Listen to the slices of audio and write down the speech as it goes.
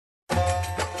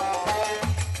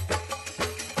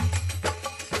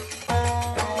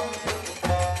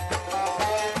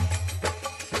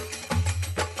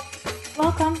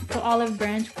Olive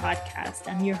Branch podcast.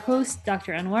 I'm your host,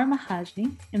 Dr. Anwar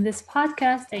Mahaji. In this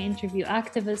podcast, I interview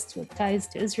activists with ties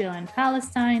to Israel and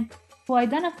Palestine who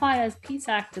identify as peace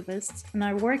activists and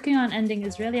are working on ending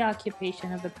Israeli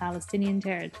occupation of the Palestinian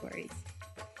territories.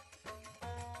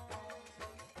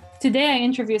 Today, I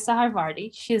interview Sahar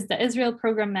Vardi. She is the Israel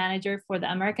Program Manager for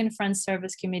the American Friends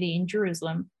Service Committee in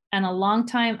Jerusalem and a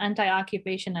longtime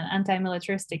anti-occupation and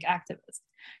anti-militaristic activist.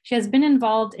 She has been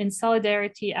involved in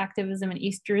solidarity activism in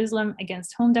East Jerusalem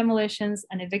against home demolitions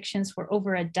and evictions for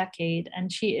over a decade,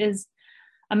 and she is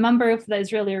a member of the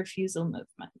Israeli Refusal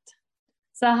Movement.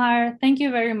 Sahar, thank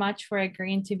you very much for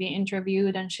agreeing to be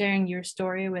interviewed and sharing your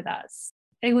story with us.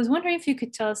 I was wondering if you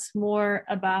could tell us more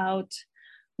about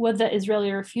what the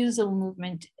Israeli Refusal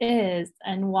Movement is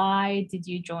and why did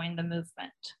you join the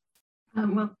movement?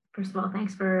 Well, first of all,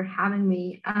 thanks for having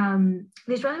me. The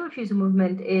Israeli Refusal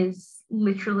Movement is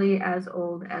literally as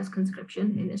old as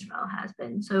conscription in Israel has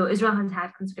been. So Israel has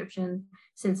had conscription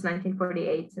since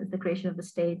 1948, since the creation of the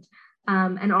state.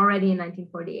 And already in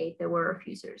 1948, there were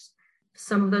refusers.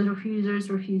 Some of those refusers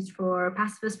refused for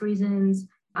pacifist reasons,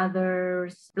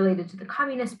 others related to the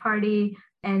Communist Party.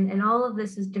 And all of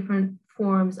this is different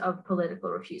forms of political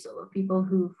refusal of people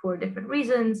who, for different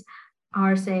reasons,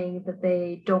 are saying that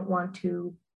they don't want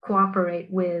to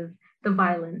cooperate with the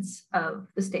violence of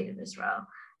the state of Israel.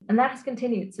 And that has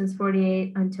continued since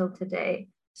 48 until today.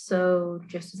 So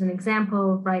just as an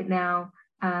example, right now,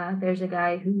 there's a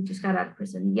guy who just got out of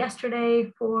prison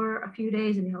yesterday for a few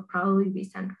days, and he'll probably be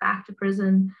sent back to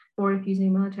prison for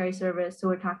refusing military service. So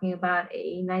we're talking about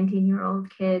a 19-year-old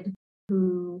kid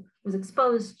who was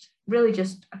exposed really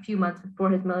just a few months before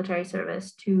his military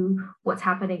service to what's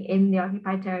happening in the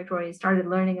occupied territories, started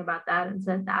learning about that and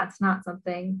said, that's not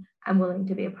something I'm willing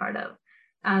to be a part of.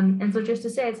 And so just to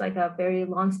say, it's like a very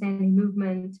longstanding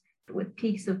movement with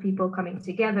peaks of people coming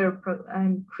together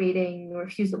and creating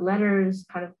refusal letters,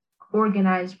 kind of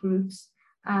organized groups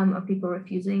of people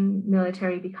refusing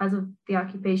military because of the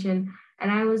occupation.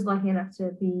 And I was lucky enough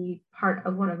to be part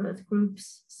of one of those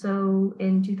groups. So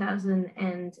in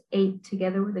 2008,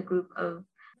 together with a group of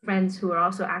friends who are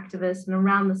also activists and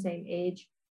around the same age,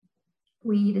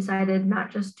 we decided not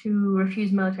just to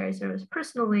refuse military service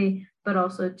personally, but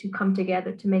also to come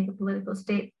together to make a political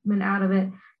statement out of it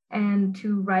and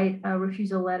to write a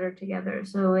refusal letter together.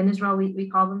 So in Israel, we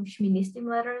call them Shministim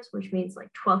letters, which means like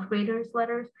 12th graders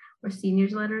letters or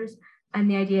seniors letters. And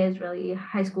the idea is really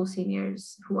high school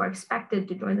seniors who are expected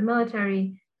to join the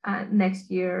military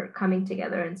next year coming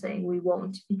together and saying we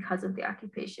won't because of the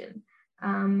occupation.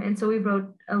 And so we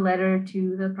wrote a letter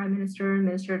to the Prime Minister,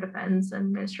 Minister of Defense,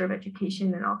 and Minister of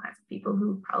Education, and all kinds of people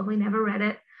who probably never read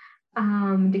it,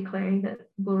 declaring that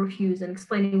we'll refuse and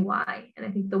explaining why. And I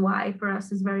think the why for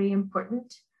us is very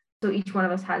important. So each one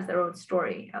of us has their own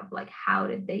story of like, how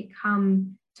did they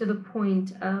come to the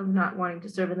point of not wanting to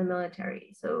serve in the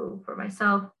military? So for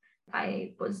myself,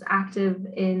 I was active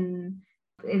in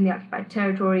the occupied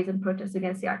territories and protests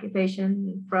against the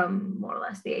occupation from more or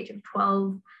less the age of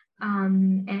 12.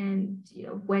 And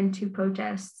went to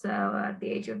protests at the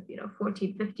age of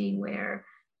 14, 15, where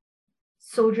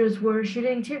soldiers were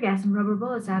shooting tear gas and rubber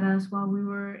bullets at us while we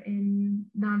were in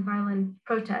nonviolent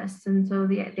protests. And so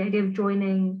the idea of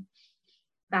joining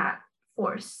that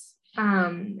force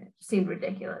seemed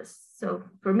ridiculous. So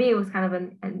for me, it was kind of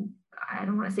an I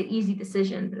don't want to say easy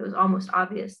decision, but it was almost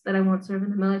obvious that I won't serve in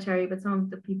the military. But some of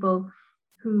the people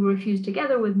who refused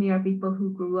together with me are people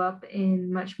who grew up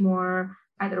in much more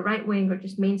either right wing or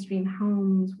just mainstream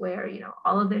homes where,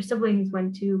 all of their siblings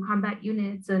went to combat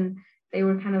units and they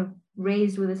were kind of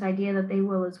raised with this idea that they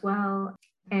will as well.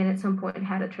 And at some point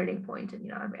had a turning point,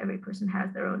 and, every person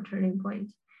has their own turning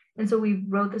point. And so we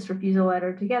wrote this refusal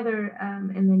letter together.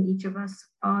 And then each of us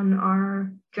on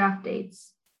our draft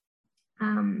dates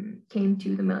came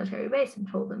to the military base and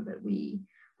told them that we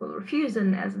will refuse.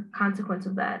 And as a consequence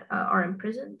of that, are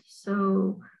imprisoned.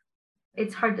 So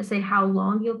it's hard to say how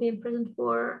long you'll be imprisoned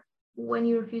for when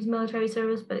you refuse military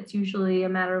service, but it's usually a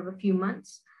matter of a few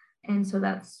months. And so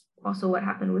that's also what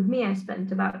happened with me. I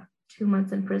spent about 2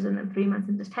 months in prison and 3 months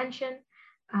in detention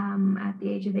at the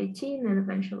age of 18, and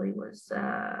eventually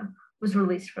was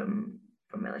released from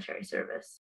military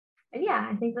service. And yeah,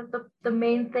 I think that the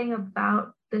main thing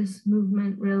about this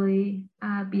movement really,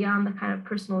 beyond the kind of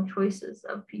personal choices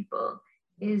of people,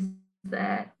 is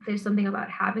that there's something about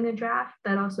having a draft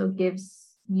that also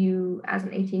gives you, as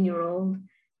an 18-year-old,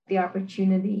 the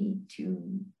opportunity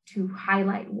to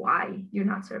highlight why you're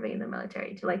not serving in the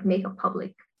military, to like make a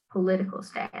public political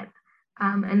stand.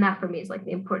 And that for me is like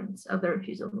the importance of the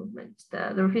refusal movement.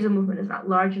 The refusal movement is not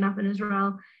large enough in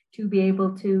Israel to be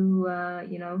able to,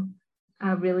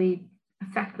 really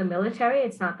affect the military.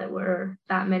 It's not that we're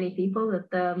that many people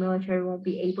that the military won't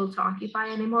be able to occupy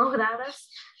anymore without us.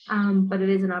 But it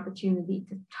is an opportunity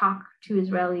to talk to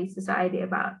Israeli society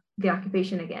about the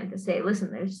occupation again, to say,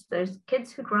 listen, there's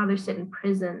kids who'd rather sit in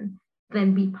prison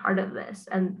than be part of this.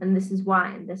 And this is why,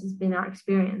 and this has been our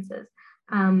experiences.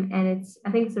 And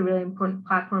I think it's a really important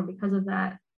platform because of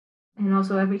that. And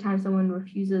also every time someone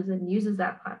refuses and uses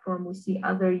that platform, we see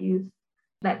other youth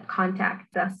that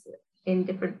contact us in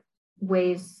different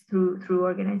ways through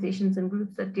organizations and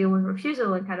groups that deal with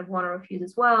refusal and kind of want to refuse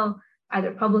as well,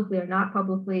 either publicly or not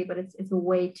publicly, but it's a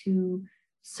way to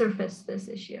surface this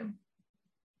issue.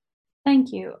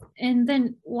 Thank you. And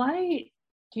then why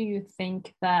do you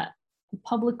think that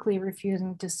publicly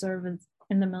refusing to serve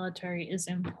in the military is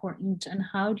important, and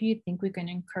how do you think we can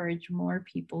encourage more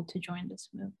people to join this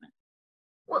movement?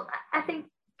 Well, I think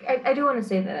I do want to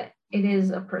say that it is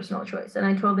a personal choice, and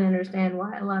I totally understand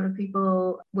why a lot of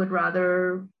people would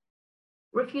rather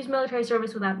refuse military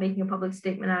service without making a public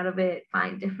statement out of it,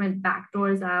 find different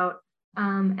backdoors out,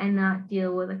 and not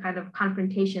deal with a kind of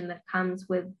confrontation that comes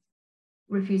with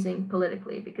refusing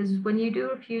politically. Because when you do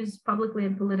refuse publicly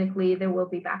and politically, there will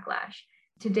be backlash.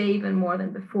 Today, even more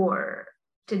than before.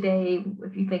 Today,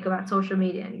 if you think about social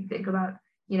media and you think about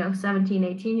 17,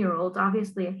 18-year-olds,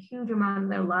 obviously a huge amount of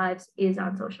their lives is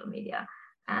on social media.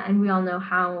 And we all know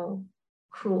how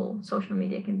cruel social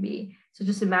media can be. So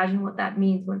just imagine what that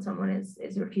means when someone is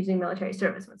refusing military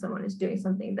service, when someone is doing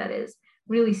something that is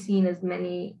really seen as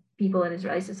many people in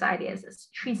Israeli society as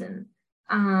treason.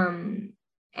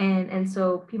 And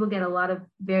so people get a lot of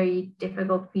very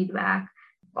difficult feedback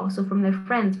also from their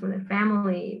friends, from their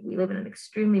family. We live in an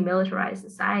extremely militarized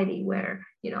society where,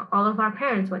 all of our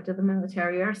parents went to the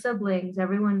military, our siblings,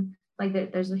 everyone, like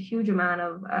there's a huge amount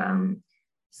of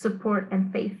support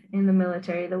and faith in the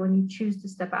military that when you choose to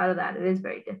step out of that, it is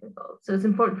very difficult. So it's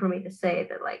important for me to say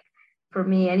that, like, for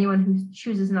me, anyone who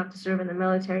chooses not to serve in the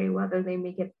military, whether they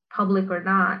make it public or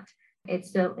not, it's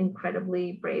still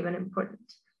incredibly brave and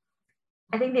important.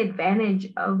 I think the advantage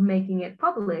of making it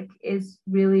public is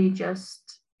really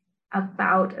just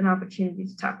about an opportunity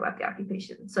to talk about the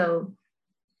occupation. So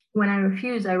when I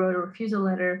refused, I wrote a refusal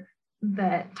letter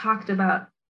that talked about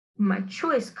my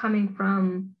choice coming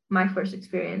from my first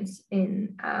experience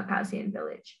in a Palestinian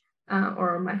village,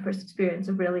 or my first experience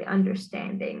of really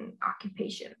understanding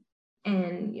occupation.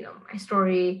 And, my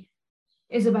story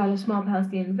is about a small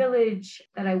Palestinian village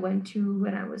that I went to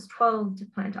when I was 12 to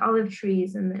plant olive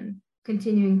trees, and then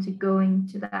continuing to going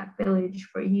to that village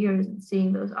for years and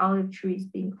seeing those olive trees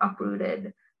being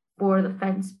uprooted for the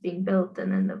fence being built,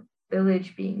 and then the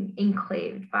village being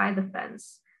enclaved by the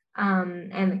fence,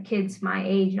 and the kids my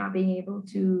age not being able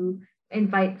to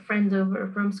invite friends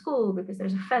over from school because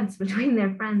there's a fence between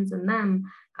their friends and them,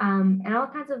 and all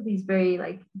kinds of these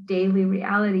very daily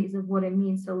realities of what it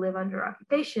means to live under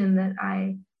occupation that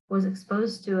I was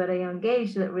exposed to at a young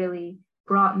age that really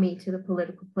brought me to the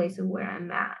political place of where I'm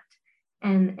at.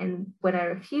 And when I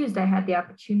refused, I had the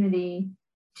opportunity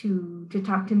to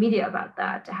talk to media about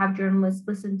that, to have journalists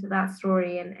listen to that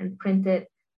story and print it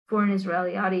for an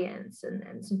Israeli audience.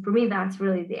 And so for me, that's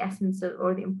really the essence of,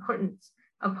 or the importance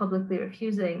of publicly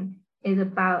refusing, is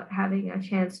about having a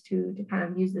chance to kind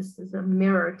of use this as a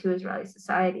mirror to Israeli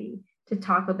society to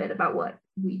talk a bit about what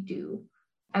we do.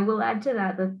 I will add to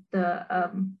that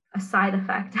a side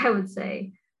effect, I would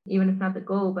say, even if not the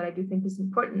goal, but I do think is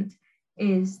important,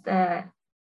 is that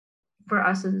for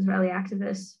us as Israeli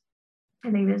activists, I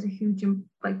think there's a huge,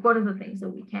 one of the things that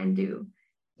we can do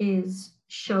is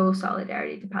show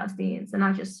solidarity to Palestinians, and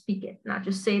not just speak it, not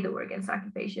just say that we're against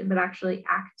occupation, but actually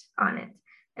act on it.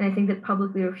 And I think that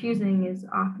publicly refusing is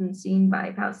often seen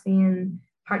by Palestinian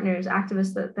partners,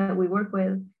 activists that we work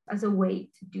with, as a way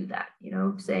to do that,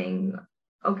 saying,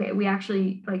 okay, we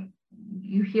actually,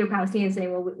 you hear Palestinians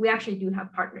saying, well, we actually do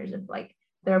have partners. If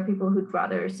there are people who'd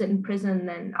rather sit in prison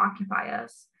than occupy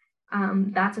us,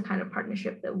 that's a kind of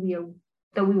partnership that we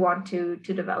want to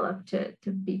develop,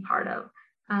 to be part of.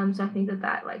 So I think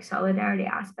that solidarity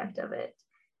aspect of it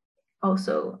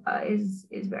also is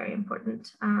very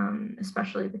important,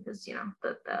 especially because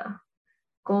the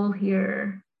goal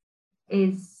here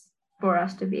is for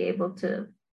us to be able to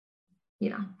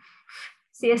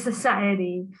see a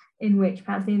society in which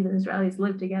Palestinians and Israelis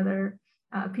live together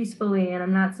peacefully. And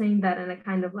I'm not saying that in a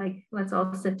kind of let's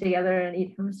all sit together and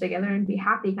eat hummus together and be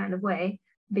happy kind of way,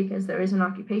 because there is an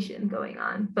occupation going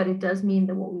on. But it does mean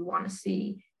that what we want to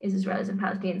see is Israelis and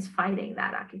Palestinians fighting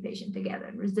that occupation together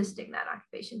and resisting that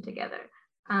occupation together.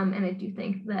 And I do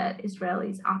think that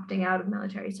Israelis opting out of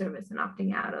military service and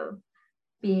opting out of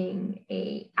being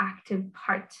an active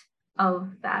part of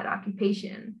that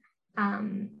occupation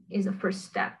is a first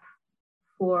step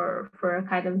for a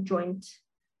kind of joint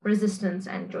resistance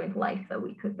and joint life that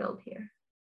we could build here.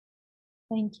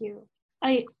 Thank you.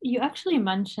 You actually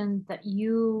mentioned that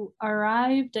you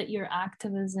arrived at your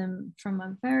activism from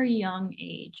a very young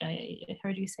age. I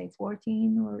heard you say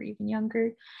 14 or even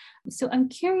younger. So I'm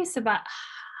curious about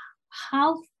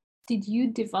how did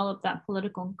you develop that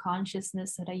political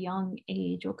consciousness at a young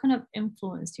age? What kind of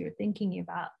influenced your thinking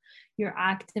about your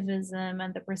activism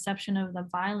and the perception of the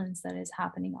violence that is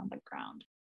happening on the ground?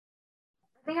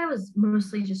 I think I was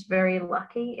mostly just very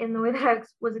lucky in the way that I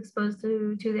was exposed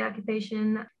to the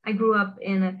occupation. I grew up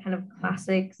in a kind of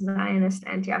classic Zionist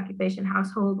anti-occupation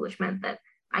household, which meant that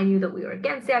I knew that we were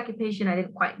against the occupation. I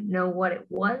didn't quite know what it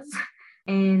was,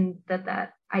 and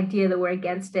that idea that we're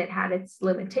against it had its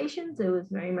limitations. It was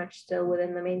very much still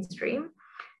within the mainstream.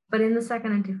 But in the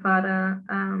Second Intifada,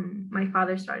 my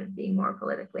father started being more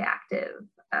politically active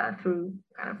through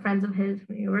kind of friends of his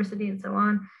from the university and so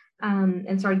on.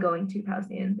 And started going to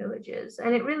Palestinian villages.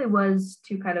 And it really was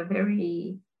to kind of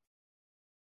very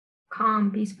calm,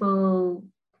 peaceful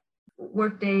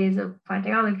work days of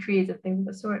planting olive trees, of things of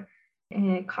the sort,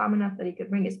 and calm enough that he could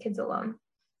bring his kids along.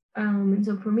 And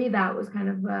so for me, that was kind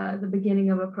of the beginning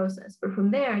of a process. But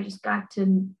from there, I just got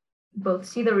to both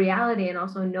see the reality and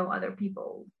also know other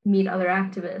people, meet other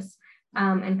activists,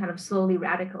 and kind of slowly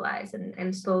radicalize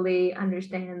and slowly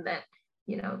understand that,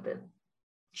 that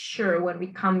sure, when we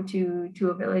come to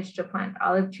a village to plant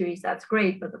olive trees, that's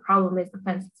great, but the problem is the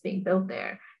fence that's being built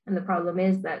there. And the problem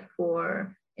is that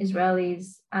for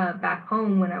Israelis back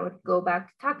home, when I would go back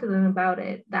to talk to them about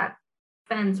it, that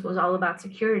fence was all about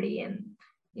security. And,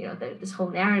 this whole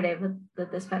narrative that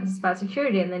this fence is about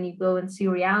security. And then you go and see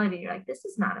reality, and you're like, this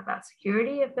is not about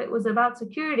security. If it was about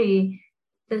security,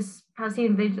 this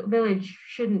Palestinian village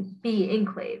shouldn't be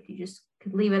enclaved. You just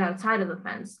could leave it outside of the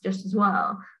fence just as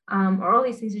well. Or all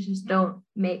these things that just don't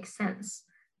make sense.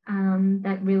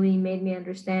 That really made me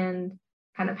understand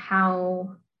kind of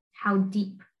how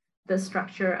deep the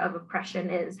structure of oppression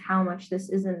is, how much this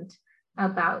isn't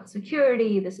about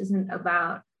security. This isn't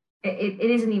about, it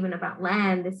isn't even about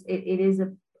land. It is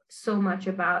so much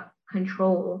about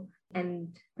control.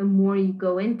 And the more you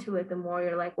go into it, the more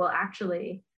you're like, well,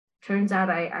 actually, turns out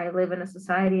I live in a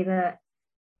society that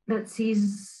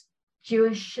sees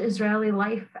Jewish Israeli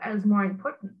life as more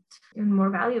important and more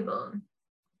valuable.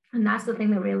 And that's the thing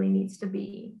that really needs to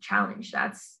be challenged.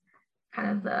 That's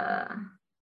kind of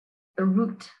the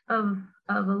root of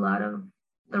a lot of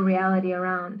the reality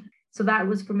around. So that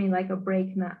was for me like a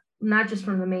break, not just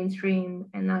from the mainstream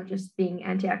and not just being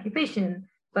anti-occupation,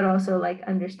 but also like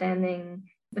understanding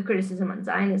the criticism on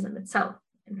Zionism itself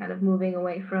and kind of moving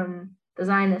away from the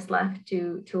Zionist left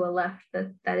to a left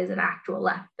that is an actual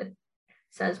left that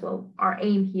says, well, our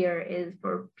aim here is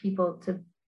for people to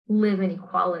live in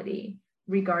equality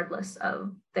regardless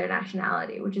of their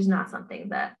nationality, which is not something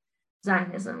that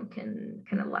Zionism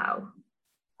can allow.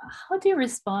 How do you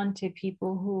respond to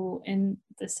people who, in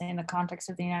the context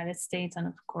of the United States, and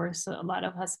of course, a lot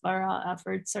of Hasbara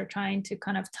efforts are trying to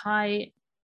kind of tie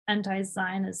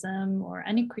anti-Zionism or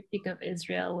any critique of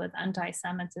Israel with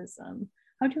anti-Semitism?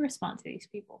 How do you respond to these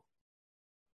people?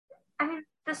 I mean,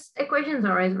 this equation is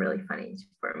always really funny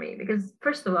for me because,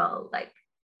 first of all, like,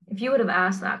 if you would have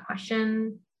asked that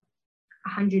question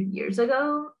 100 years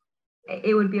ago,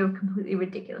 it would be a completely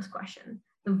ridiculous question.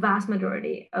 The vast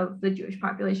majority of the Jewish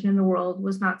population in the world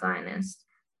was not Zionist.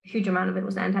 A huge amount of it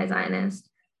was anti-Zionist.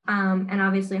 And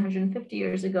obviously 150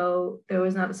 years ago, there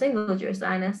was not a single Jewish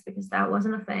Zionist because that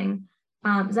wasn't a thing.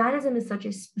 Zionism is such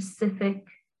a specific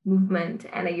movement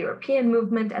and a European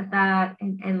movement at that,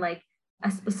 and like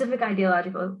a specific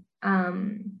ideological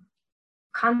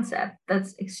concept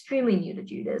that's extremely new to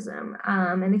Judaism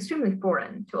and extremely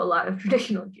foreign to a lot of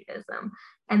traditional Judaism.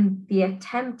 And the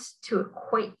attempt to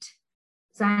equate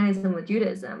Zionism with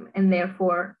Judaism and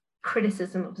therefore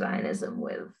criticism of Zionism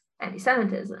with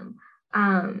anti-Semitism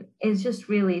is just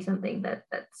really something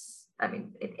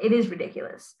it is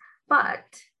ridiculous, but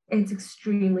it's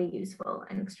extremely useful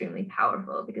and extremely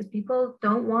powerful because people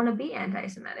don't want to be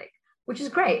anti-Semitic, which is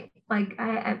great. Like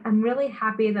I'm really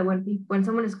happy that when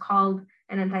someone is called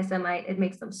an anti-Semite, it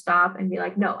makes them stop and be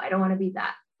like, no, I don't want to be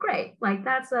that. Great. Like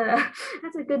that's a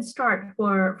good start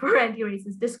for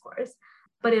anti-racist discourse.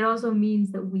 But it also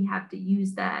means that we have to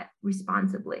use that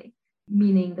responsibly,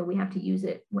 meaning that we have to use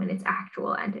it when it's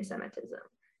actual anti-Semitism.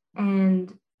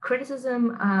 And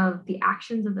criticism of the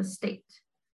actions of the state,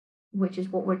 which is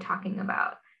what we're talking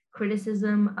about,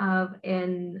 criticism of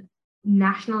an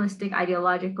nationalistic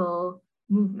ideological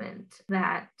movement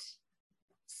that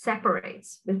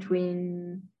separates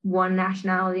between one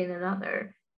nationality and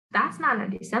another, that's not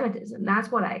anti-Semitism.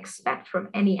 That's what I expect from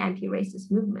any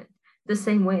anti-racist movement, the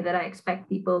same way that I expect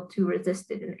people to resist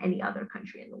it in any other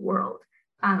country in the world,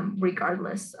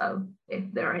 regardless of if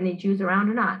there are any Jews around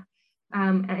or not.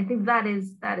 And I think that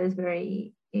is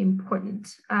very important.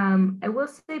 I will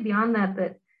say beyond that,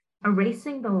 that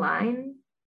erasing the line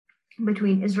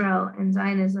between Israel and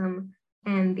Zionism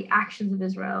and the actions of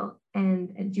Israel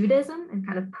and Judaism and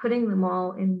kind of putting them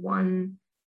all in one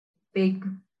big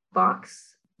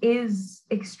box is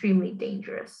extremely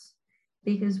dangerous,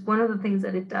 because one of the things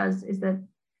that it does is that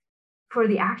for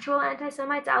the actual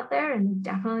anti-Semites out there, and they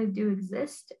definitely do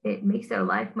exist, it makes their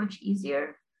life much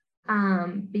easier,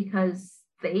 because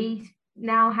they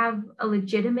now have a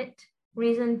legitimate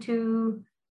reason to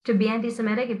be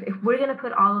anti-Semitic. If we're going to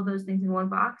put all of those things in one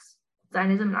box,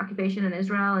 Zionism and occupation in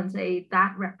Israel, and say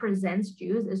that represents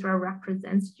Jews, Israel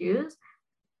represents Jews,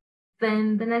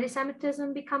 then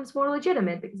anti-Semitism becomes more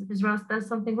legitimate, because if Israel does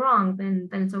something wrong, then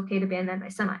it's okay to be an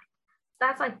anti-Semite.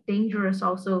 That's like dangerous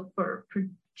also for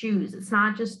Jews. It's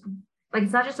not just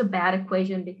a bad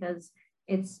equation because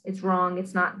it's wrong.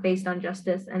 It's not based on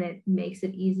justice, and it makes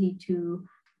it easy to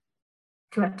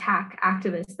attack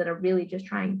activists that are really just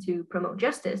trying to promote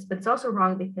justice. But it's also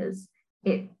wrong because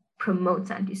it promotes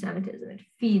anti-Semitism. It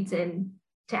feeds into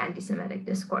anti-Semitic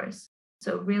discourse.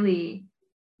 So really,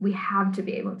 we have to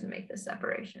be able to make this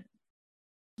separation.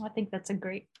 I think that's a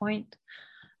great point.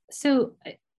 So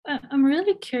I'm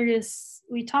really curious.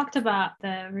 We talked about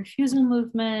the refusal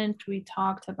movement. We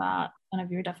talked about kind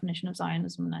of your definition of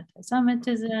Zionism and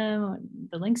anti-Semitism,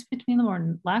 the links between them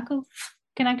or lack of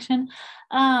connection.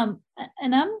 And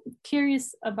I'm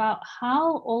curious about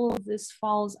how all of this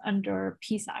falls under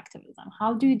peace activism.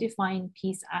 How do you define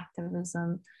peace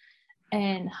activism,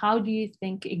 and how do you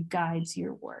think it guides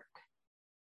your work?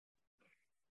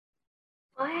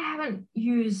 Well, I haven't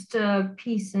used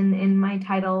peace in my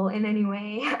title in any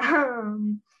way.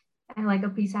 I'm like a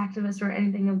peace activist or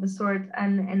anything of the sort.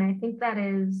 And I think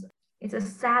it's a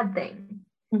sad thing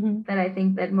that I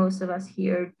think that most of us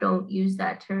here don't use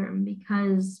that term,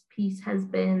 because peace has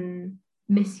been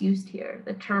misused here.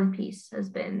 The term peace has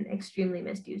been extremely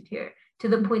misused here, to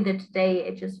the point that today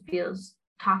it just feels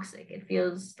toxic. It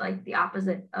feels like the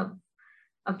opposite of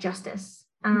justice.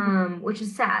 Which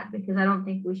is sad, because I don't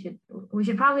think we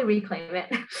should probably reclaim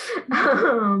it.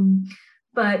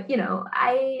 But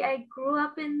I grew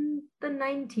up in the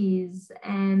 90s,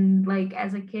 and like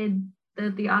as a kid,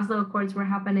 the Oslo Accords were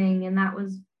happening, and that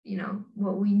was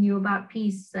what we knew about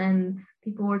peace, and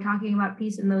people were talking about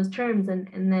peace in those terms,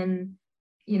 and then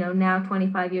now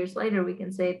 25 years later we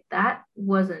can say that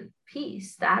wasn't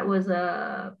peace. That was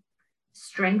a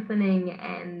strengthening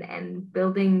and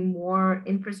building more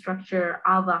infrastructure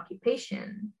of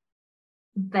occupation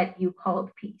that you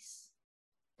called peace.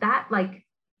 That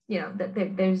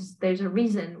that there's a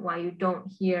reason why you don't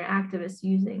hear activists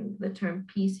using the term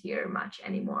peace here much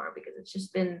anymore, because it's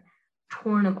just been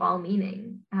torn of all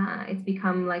meaning. It's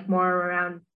become like more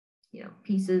around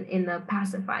peace in the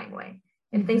pacifying way.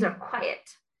 If things are quiet,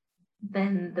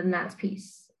 then that's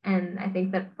peace. And I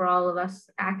think that for all of us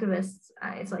activists,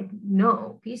 it's like,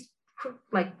 no, peace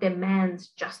like demands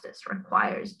justice,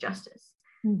 requires justice.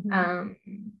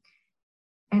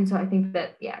 And so I think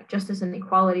that, justice and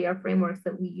equality are frameworks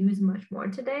that we use much more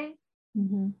today,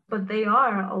 but they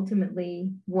are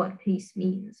ultimately what peace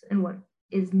means and what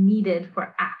is needed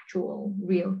for actual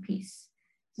real peace.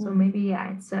 So maybe,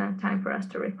 it's time for us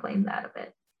to reclaim that a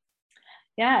bit.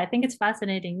 Yeah, I think it's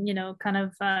fascinating, kind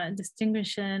of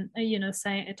distinguishing,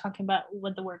 talking about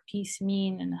what the word peace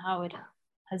mean and how it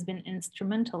has been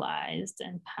instrumentalized,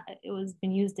 and it was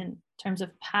been used in terms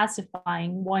of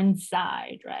pacifying one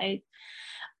side, right?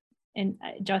 And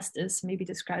justice maybe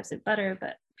describes it better,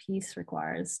 but peace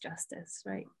requires justice,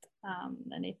 right?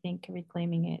 And I think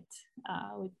reclaiming it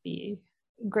would be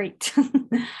great.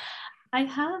 I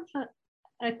have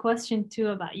a question too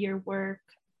about your work.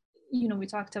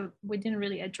 We didn't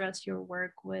really address your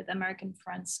work with American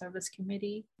Friends Service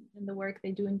Committee and the work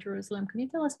they do in Jerusalem. Can you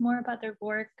tell us more about their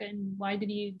work, and why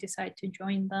did you decide to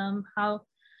join them? How,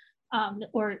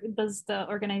 or does the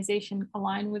organization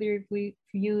align with your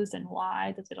views, and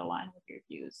why does it align with your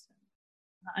views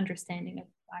and understanding of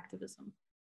activism?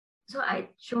 So I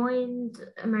joined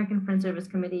American Friends Service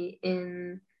Committee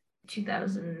in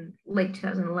late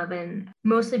 2011,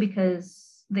 mostly because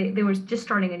they were just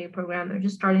starting a new program. They're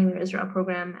just starting their Israel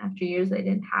program after years they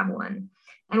didn't have one,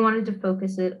 and wanted to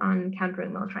focus it on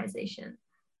countering militarization.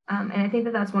 And I think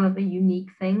that that's one of the unique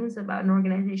things about an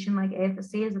organization like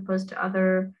AFSC, as opposed to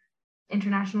other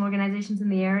international organizations in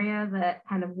the area that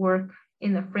kind of work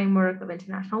in the framework of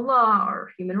international law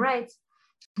or human rights,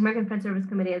 American Friends Service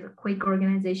Committee as a Quaker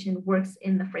organization works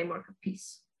in the framework of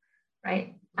peace,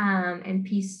 right? And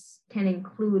peace can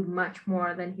include much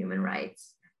more than human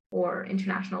rights or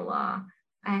international law,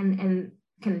 and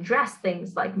can address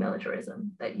things like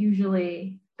militarism that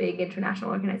usually big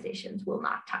international organizations will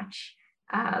not touch,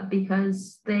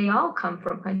 because they all come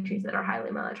from countries that are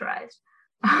highly militarized.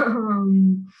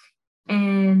 And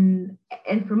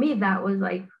for me, that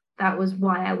was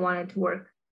why I wanted to work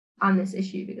on this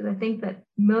issue, because I think that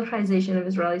militarization of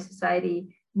Israeli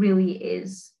society really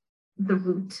is the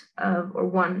root of, or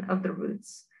one of the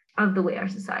roots of the way our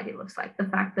society looks like. The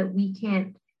fact that we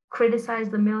can't criticize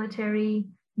the military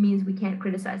means we can't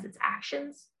criticize its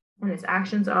actions, and its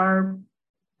actions are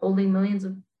holding millions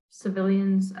of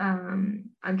civilians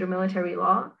under military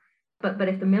law. But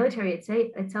if the military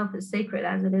itself is sacred,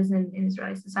 as it is in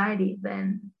Israeli society,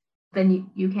 then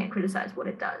you can't criticize what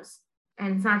it does.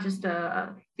 And it's not just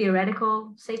a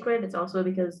theoretical sacred, it's also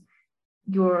because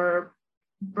your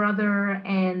brother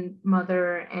and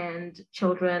mother and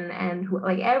children and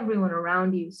like everyone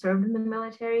around you served in the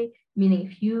military, meaning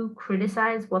if you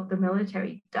criticize what the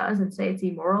military does and say it's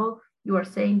immoral, you are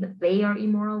saying that they are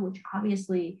immoral, which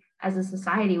obviously as a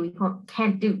society we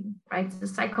can't do, right? It's a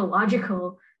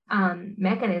psychological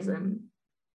mechanism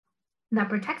that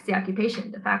protects the occupation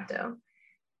de facto.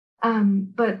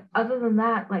 But other than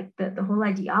that, like the whole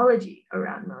ideology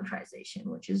around militarization,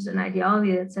 which is an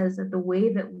ideology that says that the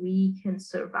way that we can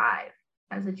survive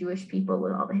as a Jewish people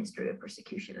with all the history of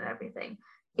persecution and everything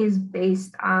is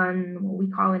based on what we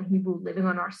call in Hebrew living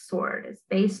on our sword. It's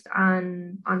based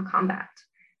on combat.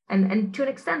 And to an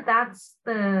extent, that's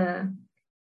the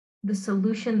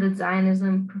solution that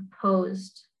Zionism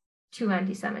proposed to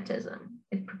anti-Semitism.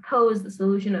 It proposed the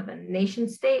solution of a nation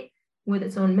state with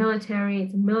its own military.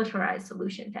 It's a militarized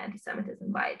solution to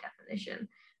anti-Semitism by definition.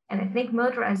 And I think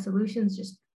militarized solutions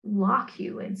just lock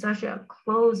you in such a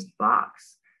closed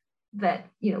box that,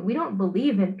 we don't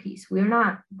believe in peace. We're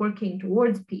not working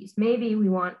towards peace. Maybe we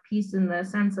want peace in the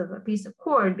sense of a peace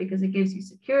accord because it gives you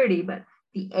security, but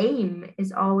the aim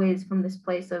is always from this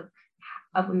place of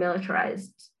a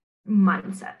militarized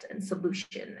mindset and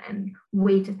solution and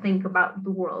way to think about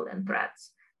the world and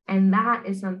threats. And that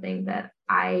is something that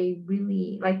I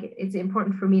really like. It's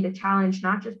important for me to challenge,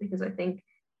 not just because I think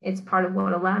it's part of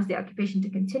what allows the occupation to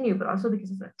continue, but also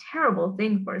because it's a terrible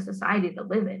thing for a society to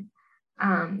live in,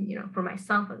 for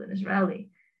myself as an Israeli.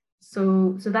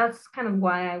 So that's kind of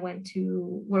why I went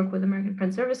to work with American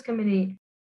Friends Service Committee.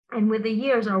 And with the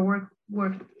years, our work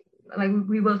like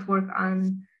we both work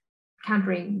on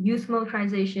countering youth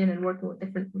militarization and working with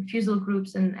different refusal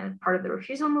groups and part of the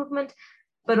refusal movement.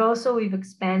 But also we've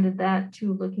expanded that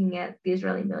to looking at the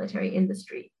Israeli military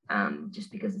industry,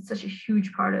 just because it's such a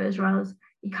huge part of Israel's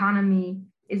economy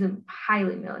is a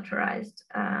highly militarized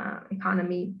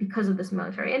economy because of this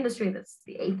military industry. That's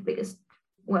the 8th biggest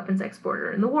weapons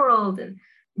exporter in the world and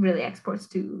really exports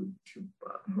to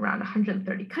around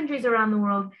 130 countries around the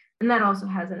world. And that also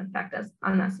has an effect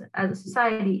on us as a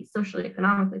society, socially,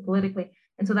 economically, politically.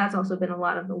 And so that's also been a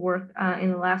lot of the work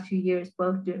in the last few years,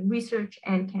 both doing research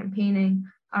and campaigning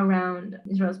around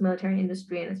Israel's military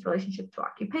industry and its relationship to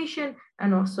occupation,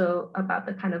 and also about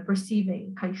the kind of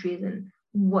receiving countries and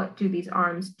what do these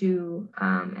arms do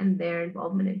and their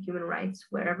involvement in human rights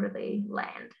wherever they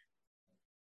land.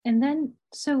 And then,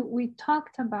 so we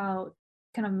talked about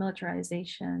kind of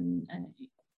militarization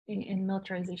and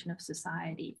militarization of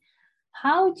society.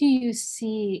 How do you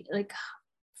see, like,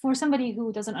 for somebody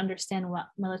who doesn't understand what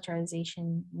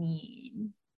militarization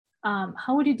means,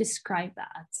 how would you describe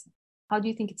that? How do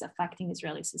you think it's affecting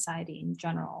Israeli society in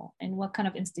general? And what kind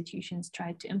of institutions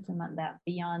try to implement that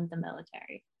beyond the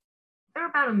military? There are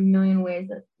about a million ways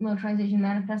that militarization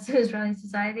manifests in Israeli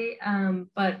society,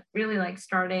 but really like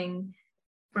starting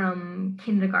from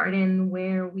kindergarten,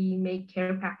 where we make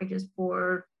care packages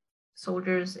for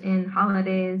soldiers in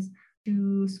holidays,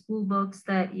 to school books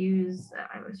that use,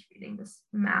 I was reading this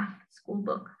math school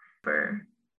book for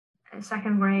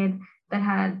 2nd grade that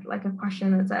had like a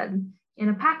question that said, in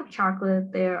a pack of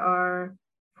chocolate, there are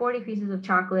 40 pieces of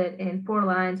chocolate in 4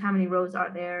 lines. How many rows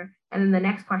are there? And then the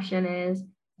next question is,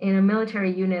 in a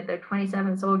military unit, there are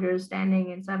 27 soldiers standing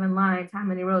in 7 lines. How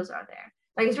many rows are there?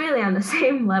 Like, it's really on the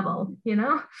same level,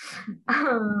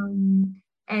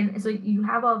 And so you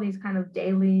have all these kind of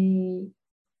daily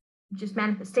just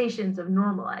manifestations of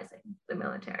normalizing the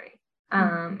military.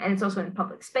 And it's also in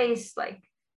public space. Like,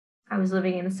 I was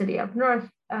living in a city up north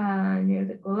near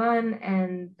the Golan,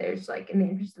 and there's like in the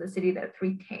entrance of the city, there are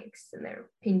 3 tanks and they're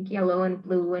pink, yellow, and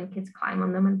blue, and kids climb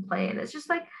on them and play. And it's just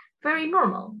like very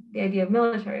normal, the idea of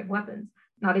military, of weapons,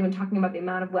 not even talking about the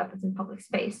amount of weapons in public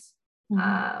space.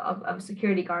 of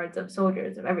security guards, of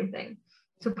soldiers, of everything.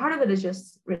 So part of it is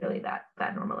just really that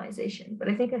normalization. But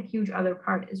I think a huge other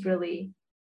part is really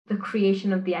the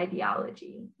creation of the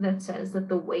ideology that says that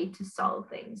the way to solve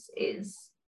things is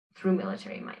through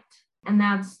military might. And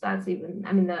that's even,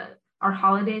 I mean, our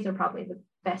holidays are probably the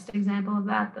best example of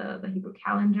that. The Hebrew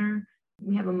calendar,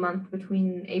 we have a month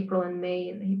between April and May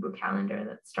in the Hebrew calendar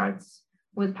that starts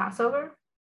with Passover.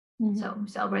 Mm-hmm. So we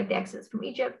celebrate the exodus from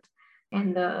Egypt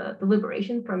and the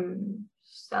liberation from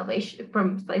salvation,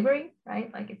 from slavery,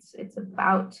 right? Like it's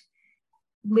about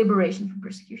liberation from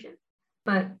persecution.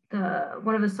 But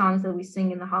one of the songs that we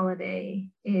sing in the holiday,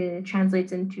 it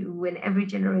translates into, in every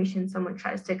generation someone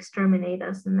tries to exterminate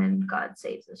us and then God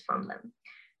saves us from them.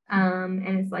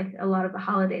 And it's like a lot of the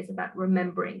holidays about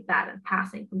remembering that and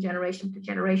passing from generation to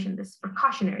generation, this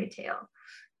precautionary tale.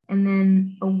 And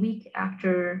then a week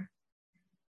after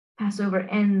Passover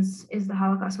ends is the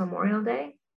Holocaust Memorial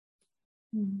Day.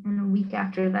 And a week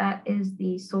after that is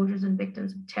the Soldiers and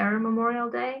Victims of Terror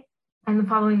Memorial Day. And the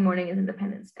following morning is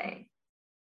Independence Day.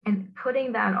 And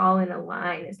putting that all in a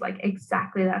line is like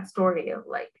exactly that story of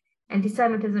like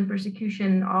anti-Semitism,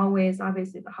 persecution, always,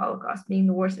 obviously the Holocaust being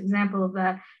the worst example of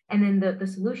that. And then the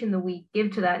solution that we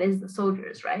give to that is the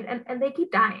soldiers, right? And they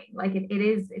keep dying. Like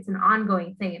it's an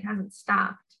ongoing thing. It hasn't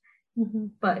stopped. Mm-hmm.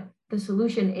 But the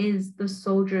solution is the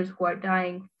soldiers who are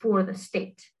dying for the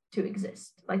state to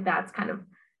exist. Like that's kind of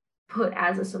put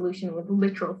as a solution with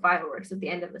literal fireworks at the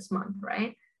end of this month,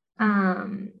 right?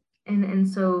 And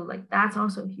so like that's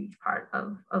also a huge part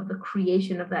of the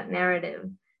creation of that narrative,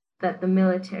 that the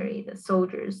military, the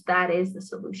soldiers, that is the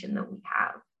solution that we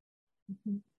have.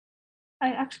 Mm-hmm. I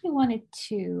actually wanted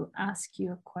to ask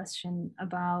you a question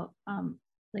about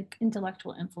like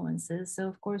intellectual influences. So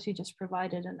of course you just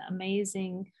provided an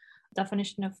amazing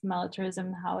definition of militarism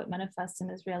and how it manifests in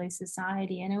Israeli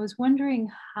society. And I was wondering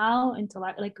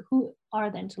who are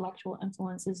the intellectual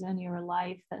influences in your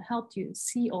life that helped you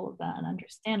see all of that and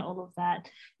understand all of that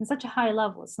in such a high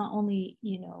level? It's not only,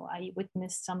 I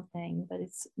witnessed something, but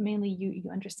it's mainly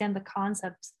you understand the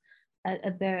concepts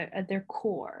at their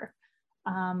core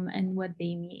and what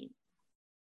they mean.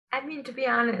 I mean, to be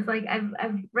honest, like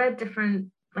I've read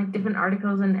different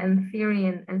articles and theory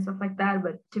and stuff like that.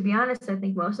 But to be honest, I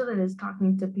think most of it is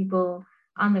talking to people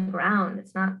on the ground.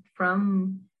 It's not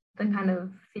from the kind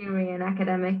of theory and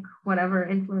academic whatever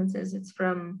influences. It's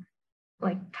from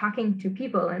like talking to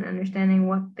people and understanding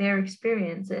what their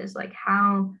experience is. Like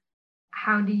how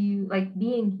do you like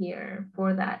being here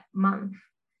for that month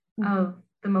of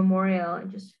the memorial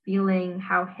and just feeling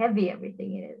how heavy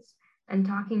everything is. And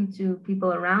talking to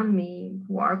people around me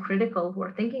who are critical, who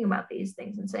are thinking about these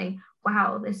things and saying,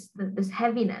 wow, this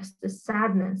heaviness, this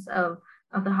sadness of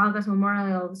the Holocaust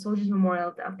Memorial, the Soldiers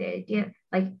Memorial, of the idea,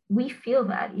 like we feel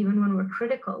that even when we're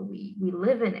critical, we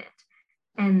live in it.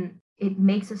 And it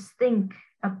makes us think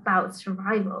about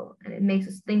survival, and it makes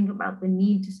us think about the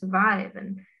need to survive.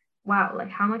 And wow, like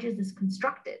how much is this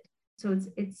constructed? So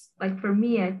it's like, for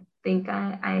me, I think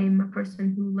I'm a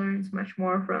person who learns much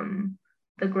more from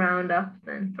the ground up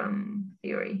than from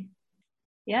theory.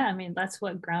 Yeah, I mean, that's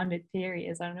what grounded theory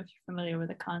is. I don't know if you're familiar with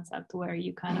the concept where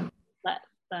you kind of let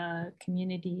the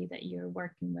community that you're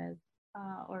working with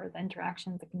or the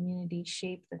interaction of the community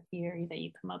shape the theory that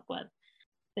you come up with.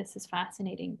 This is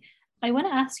fascinating. I want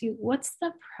to ask you, what's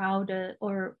the proudest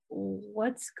or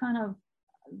what's kind of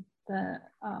the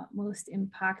most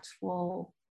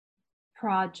impactful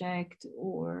project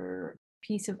or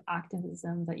piece of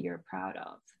activism that you're proud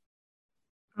of?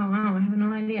 Oh, wow, I have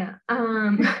no idea. I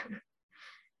mean,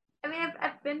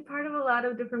 I've been part of a lot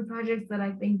of different projects that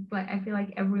I think, but I feel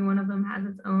like every one of them has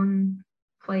its own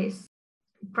place.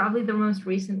 Probably the most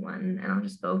recent one, and I'll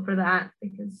just go for that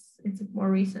because it's more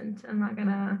recent. I'm not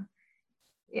gonna,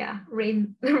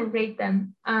 rate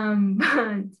them.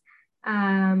 But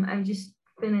I've just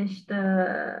finished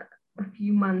a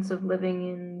few months of living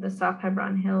in the South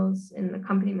Hebron Hills in the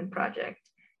accompaniment project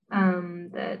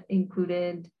that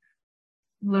included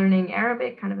learning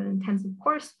Arabic, kind of an intensive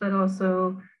course, but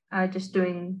also just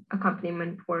doing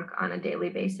accompaniment work on a daily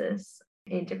basis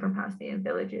in different Palestinian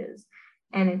villages.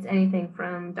 And it's anything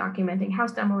from documenting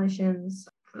house demolitions.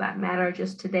 For that matter,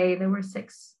 just today, there were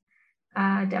 6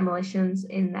 demolitions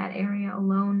in that area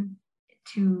alone,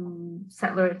 to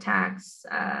settler attacks,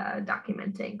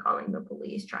 documenting, calling the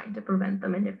police, trying to prevent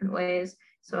them in different ways.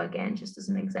 So again, just as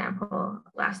an example,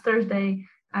 last Thursday,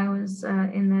 I was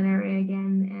in that area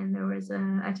again, and there was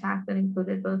an attack that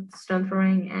included both stone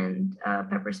throwing and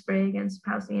pepper spray against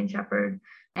Palestinian shepherd.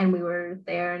 And we were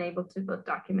there and able to both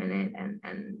document it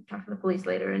and talk to the police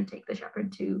later and take the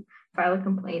shepherd to file a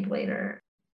complaint later.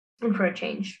 And for a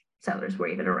change, settlers were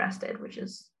even arrested, which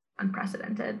is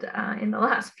unprecedented in the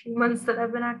last few months that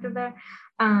I've been active there.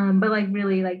 But like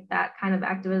really like that kind of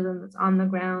activism that's on the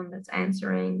ground, that's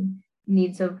answering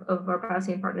needs of our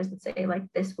Palestinian partners that say like,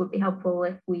 this would be helpful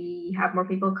if we have more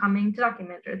people coming to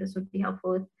document, or this would be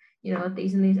helpful if, you know,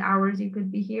 these and these hours you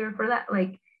could be here for that.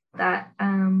 Like that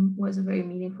was a very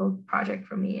meaningful project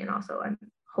for me. And also I'm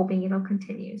hoping it'll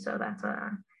continue. So that's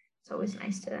it's always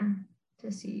nice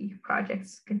to see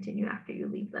projects continue after you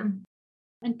leave them.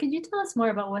 And could you tell us more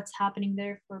about what's happening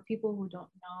there for people who don't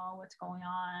know what's going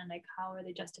on? Like, how are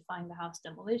they justifying the house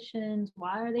demolitions?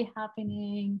 Why are they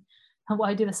happening?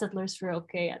 Why do the settlers feel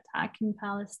okay attacking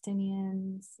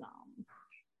Palestinians?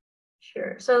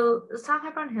 Sure. So the South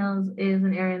Hebron Hills is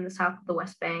an area in the south of the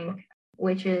West Bank,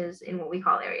 which is in what we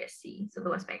call Area C. So the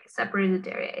West Bank is separated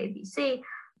to Area A, B, C,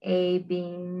 A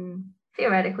being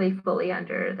theoretically fully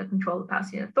under the control of the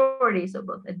Palestinian Authority, so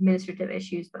both administrative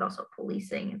issues, but also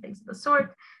policing and things of the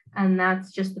sort. And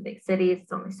that's just the big cities.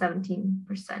 It's only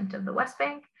 17% of the West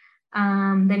Bank.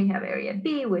 Then you have Area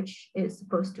B, which is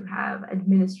supposed to have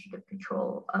administrative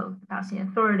control of the Palestinian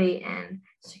Authority and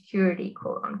security,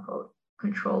 quote unquote,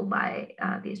 controlled by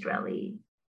the Israeli.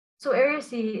 So Area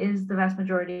C is the vast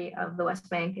majority of the West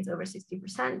Bank. It's over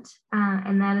 60%,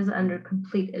 and that is under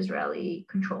complete Israeli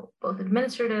control, both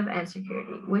administrative and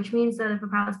security, which means that if a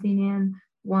Palestinian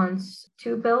wants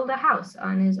to build a house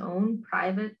on his own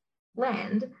private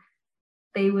land,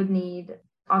 they would need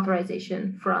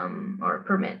authorization from or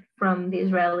permit from the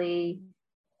Israeli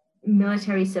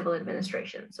military civil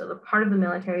administration. So the part of the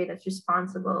military that's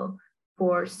responsible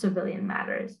for civilian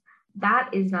matters. That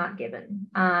is not given.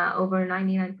 Over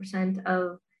 99%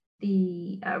 of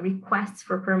the requests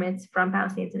for permits from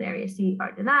Palestinians in Area C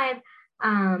are denied.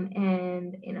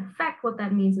 And in effect, what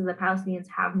that means is that Palestinians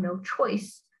have no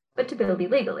choice but to build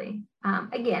illegally.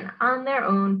 Again, on their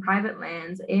own private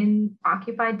lands in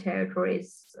occupied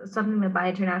territories, something that by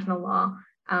international law,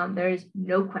 there is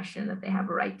no question that they have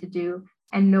a right to do,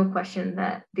 and no question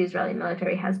that the Israeli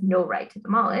military has no right to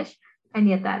demolish. And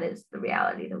yet that is the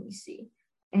reality that we see.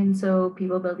 And so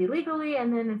people build illegally,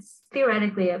 and then it's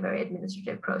theoretically a very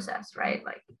administrative process, right?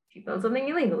 Like if you build something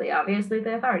illegally, obviously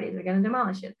the authorities are going to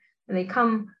demolish it. And they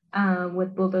come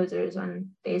with bulldozers on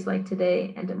days like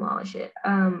today and demolish it.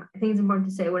 I think it's important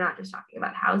to say we're not just talking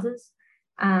about houses.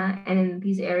 And in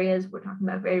these areas, we're talking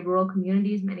about very rural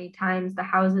communities. Many times the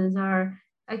houses are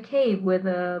a cave with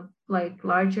a like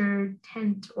larger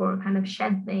tent or kind of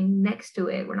shed thing next to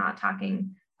it. We're not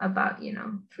talking about, you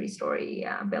know, 3-story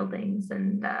buildings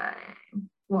and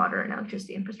water and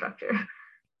electricity infrastructure.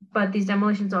 But these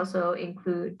demolitions also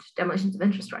include demolitions of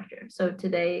infrastructure. So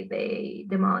today they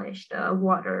demolished a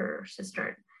water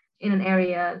cistern in an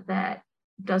area that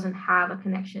doesn't have a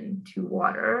connection to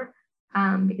water,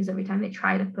 because every time they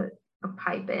try to put a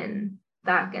pipe in,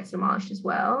 that gets demolished as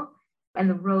well. And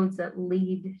the roads that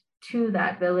lead to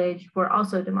that village were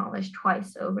also demolished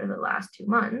twice over the last 2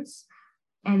 months.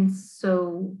 And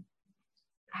so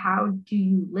how do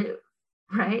you live,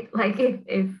 right? Like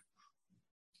if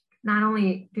not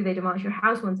only do they demolish your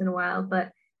house once in a while,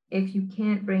 but if you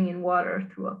can't bring in water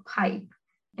through a pipe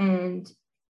and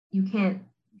you can't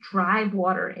drive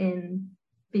water in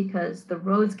because the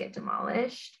roads get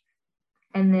demolished,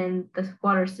 and then the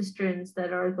water cisterns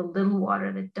that are the little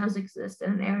water that does exist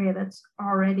in an area that's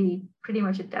already pretty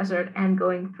much a desert and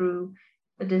going through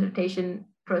the desertation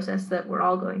process that we're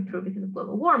all going through because of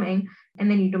global warming, and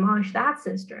then you demolish that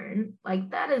cistern, like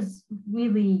that is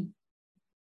really,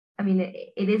 I mean,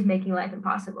 it is making life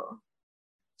impossible.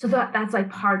 So that's like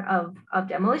part of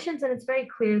demolitions. And it's very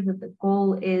clear that the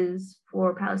goal is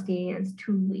for Palestinians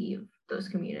to leave those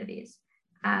communities,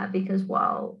 because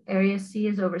while Area C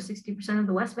is over 60% of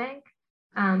the West Bank,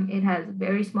 it has a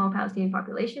very small Palestinian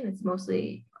population. It's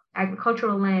mostly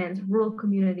agricultural lands, rural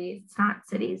communities, it's not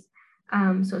cities.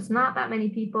 So it's not that many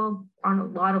people on a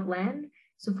lot of land.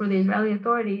 So for the Israeli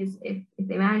authorities, if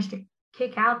they manage to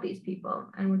kick out these people,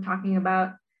 and we're talking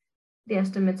about, the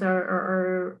estimates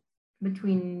are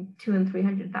between 200,000 and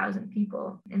 300,000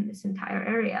 people in this entire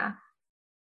area.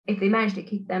 If they manage to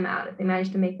kick them out, if they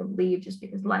manage to make them leave just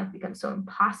because life becomes so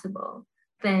impossible,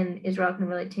 then Israel can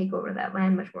really take over that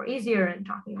land much more easier, and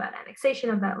talking about annexation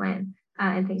of that land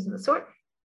and things of the sort.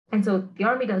 And so the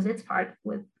army does its part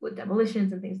with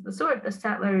demolitions and things of the sort. The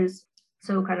settlers,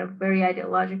 so kind of very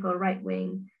ideological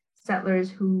right-wing settlers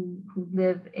who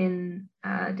live in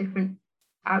different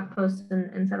outposts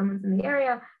and settlements in the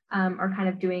area, are kind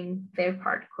of doing their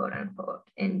part, quote unquote,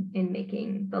 in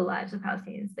making the lives of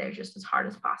Palestinians there just as hard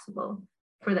as possible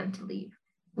for them to leave,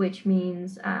 which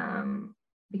means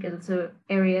because it's an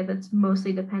area that's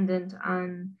mostly dependent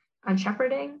on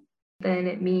shepherding, then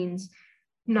it means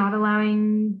not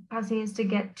allowing Palestinians to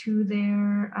get to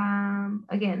their,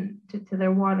 to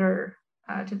their water,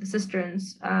 to the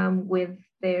cisterns with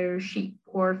their sheep,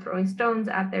 or throwing stones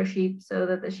at their sheep so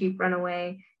that the sheep run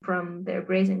away from their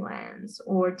grazing lands,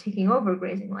 or taking over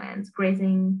grazing lands.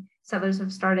 Grazing settlers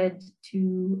have started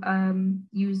to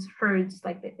use herds,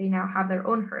 like they now have their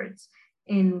own herds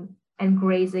and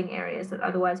grazing areas that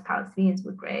otherwise Palestinians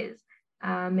would graze,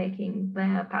 making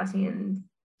the Palestinian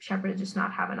shepherds just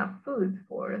not have enough food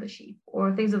for the sheep,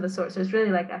 or things of the sort. So it's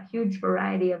really like a huge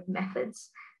variety of methods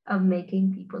of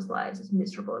making people's lives as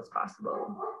miserable as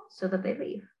possible so that they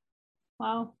leave.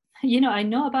 Wow. I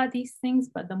know about these things,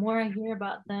 but the more I hear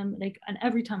about them, and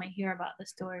every time I hear about the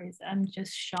stories, I'm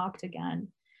just shocked again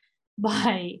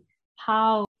by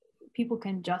how people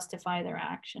can justify their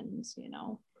actions,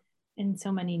 in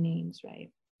so many names,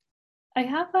 right? I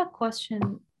have a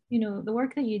question. The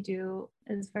work that you do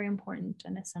is very important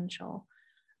and essential.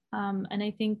 And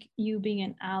I think you being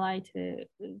an ally to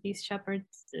these shepherds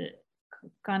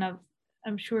kind of,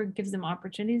 I'm sure, gives them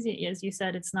opportunities. As you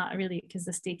said, it's not really because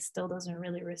the state still doesn't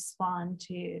really respond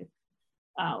to,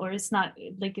 or it's not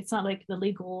like the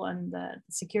legal and the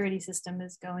security system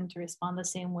is going to respond the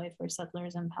same way for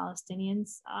settlers and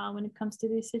Palestinians when it comes to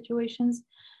these situations.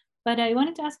 But I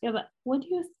wanted to ask you about, what do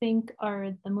you think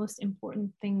are the most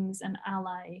important things an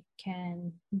ally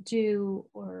can do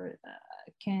or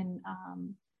can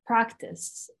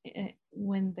practice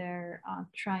when they're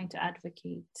trying to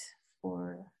advocate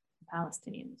for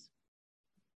Palestinians?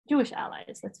 Jewish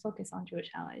allies. Let's focus on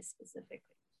Jewish allies specifically.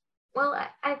 Well,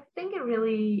 I think it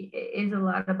really is a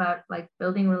lot about like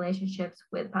building relationships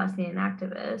with Palestinian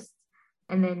activists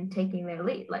and then taking their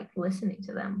lead, like listening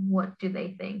to them. What do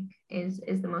they think is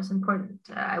the most important?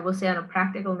 I will say on a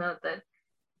practical note that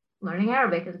learning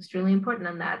Arabic is extremely important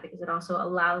on that, because it also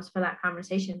allows for that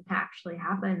conversation to actually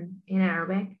happen in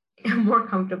Arabic more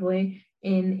comfortably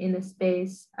in a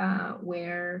space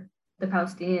where the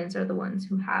Palestinians are the ones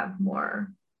who have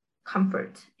more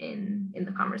comfort in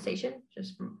the conversation,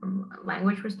 just from a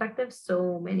language perspective.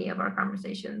 So many of our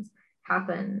conversations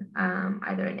happen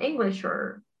either in English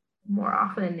or more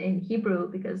often in Hebrew,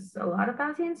 because a lot of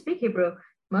Palestinians speak Hebrew,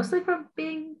 mostly from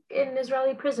being in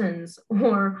Israeli prisons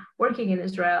or working in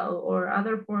Israel or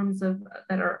other forms of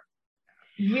that are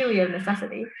really a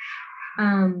necessity.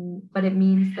 But it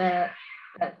means that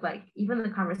like even the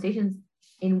conversations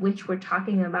in which we're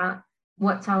talking about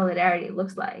what solidarity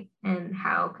looks like and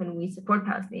how can we support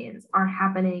Palestinians are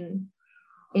happening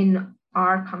in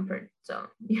our comfort zone,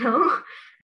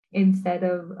 instead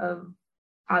of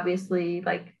obviously,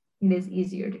 like, it is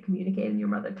easier to communicate in your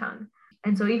mother tongue.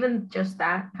 And so even just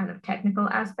that kind of technical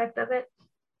aspect of it.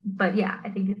 But yeah, I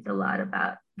think it's a lot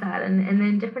about that. And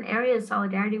then different areas,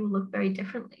 solidarity will look very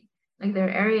differently. Like there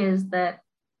are areas that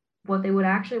what they would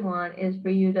actually want is for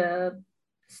you to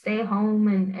stay home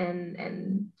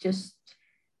and just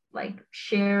like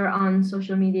share on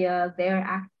social media their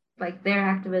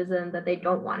activism that they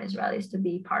don't want Israelis to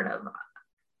be part of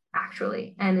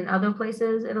actually. And in other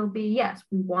places, it'll be, yes,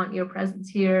 we want your presence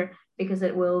here because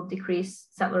it will decrease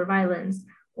settler violence.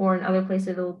 Or in other places,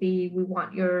 it'll be, we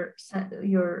want your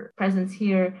presence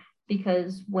here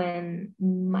because when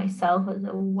myself as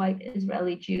a white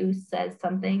Israeli Jew says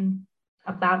something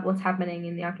about what's happening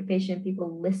in the occupation,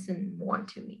 people listen more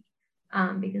to me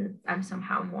because I'm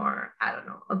somehow more, I don't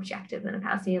know, objective than a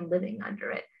Palestinian living under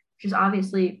it, which is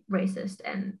obviously racist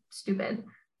and stupid,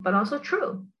 but also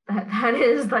true. That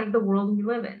is like the world we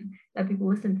live in, that people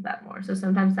listen to that more. So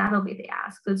sometimes that'll be the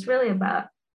ask. So it's really about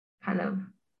kind of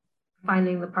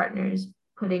finding the partners,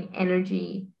 putting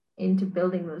energy into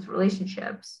building those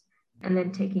relationships, and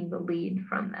then taking the lead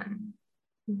from them.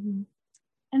 Mm-hmm.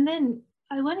 And then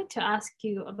I wanted to ask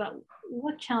you about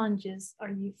what challenges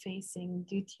are you facing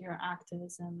due to your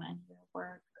activism and your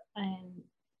work, and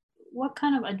what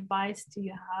kind of advice do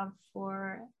you have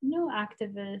for new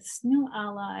activists, new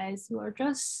allies who are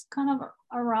just kind of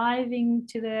arriving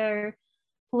to their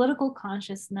political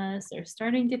consciousness? They're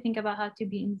starting to think about how to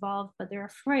be involved, but they're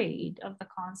afraid of the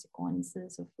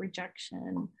consequences of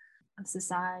rejection of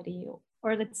society.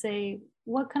 Or let's say,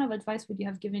 what kind of advice would you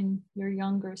have given your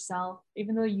younger self,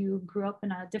 even though you grew up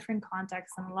in a different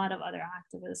context than a lot of other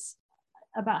activists,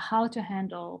 about how to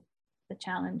handle the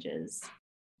challenges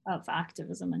of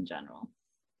activism in general?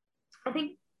 I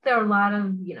think there are a lot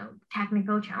of,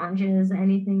 technical challenges,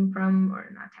 anything from,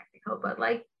 or not technical, but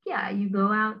like, yeah, you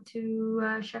go out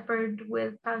to shepherd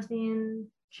with Palestinian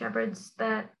shepherds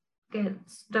that get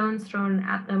stones thrown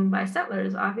at them by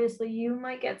settlers. Obviously, you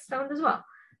might get stoned as well.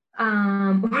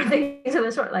 Or things of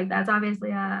the sort. Like that's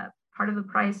obviously a part of the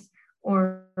price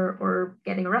or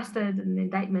getting arrested and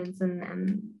indictments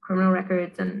and criminal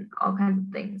records and all kinds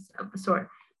of things of the sort.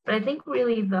 But I think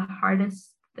really the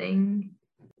hardest thing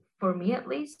for me, at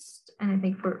least, and I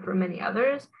think for many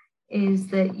others, is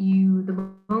that the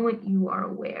moment you are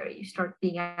aware, you start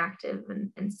being active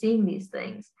and seeing these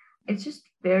things, it's just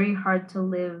very hard to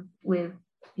live with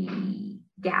the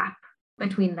gap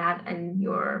between that and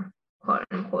your quote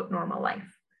unquote normal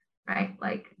life, right?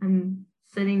 Like I'm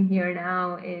sitting here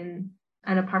now in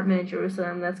an apartment in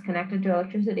Jerusalem that's connected to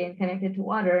electricity and connected to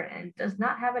water and does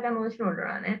not have a demolition order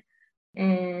on it.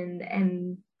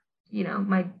 And you know,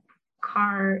 my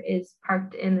car is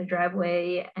parked in the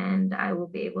driveway and I will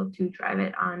be able to drive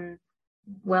it on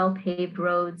well-paved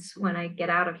roads when I get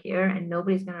out of here, and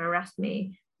nobody's going to arrest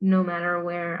me no matter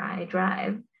where I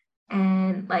drive.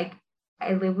 And like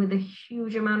I live with a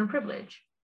huge amount of privilege,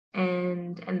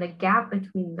 and the gap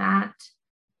between that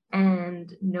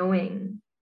and knowing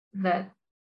that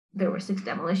there were 6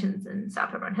 demolitions in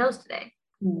South Hebron Hills today,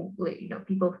 you know,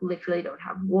 people who literally don't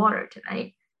have water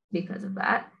tonight because of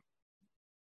that,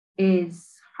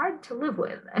 is hard to live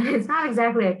with. And it's not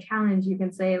exactly a challenge you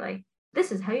can say like,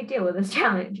 this is how you deal with this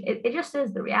challenge. It just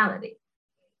is the reality.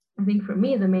 I think for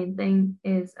me, the main thing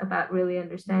is about really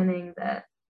understanding that,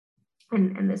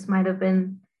 and this might have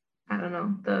been, I don't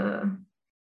know,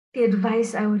 the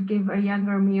advice I would give a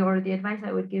younger me, or the advice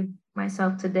I would give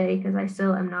myself today, because I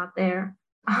still am not there.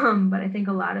 But I think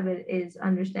a lot of it is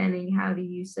understanding, how do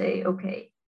you say,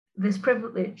 okay, this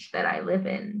privilege that I live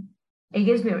in, it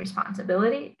gives me a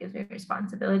responsibility. It gives me a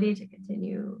responsibility to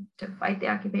continue to fight the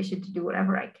occupation, to do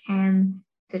whatever I can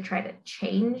to try to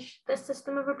change the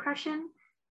system of oppression.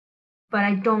 But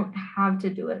I don't have to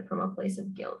do it from a place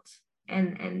of guilt,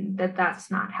 and that's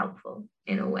not helpful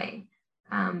in a way.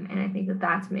 And I think that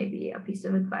that's maybe a piece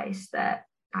of advice that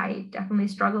I definitely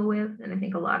struggle with, and I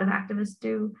think a lot of activists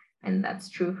do. And that's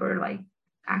true for like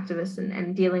activists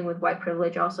and dealing with white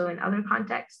privilege also in other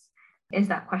contexts, is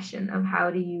that question of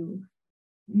how do you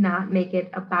not make it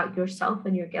about yourself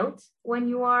and your guilt when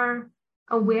you are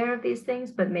aware of these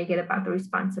things, but make it about the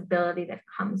responsibility that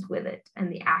comes with it and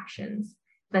the actions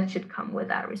that should come with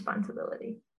that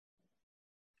responsibility.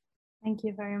 Thank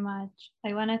you very much.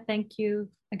 I want to thank you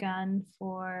again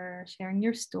for sharing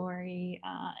your story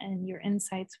and your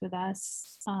insights with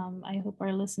us. I hope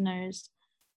our listeners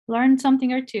learned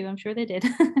something or two, I'm sure they did,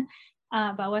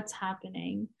 about what's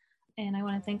happening. And I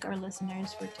want to thank our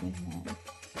listeners for tuning in.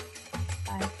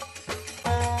 Bye.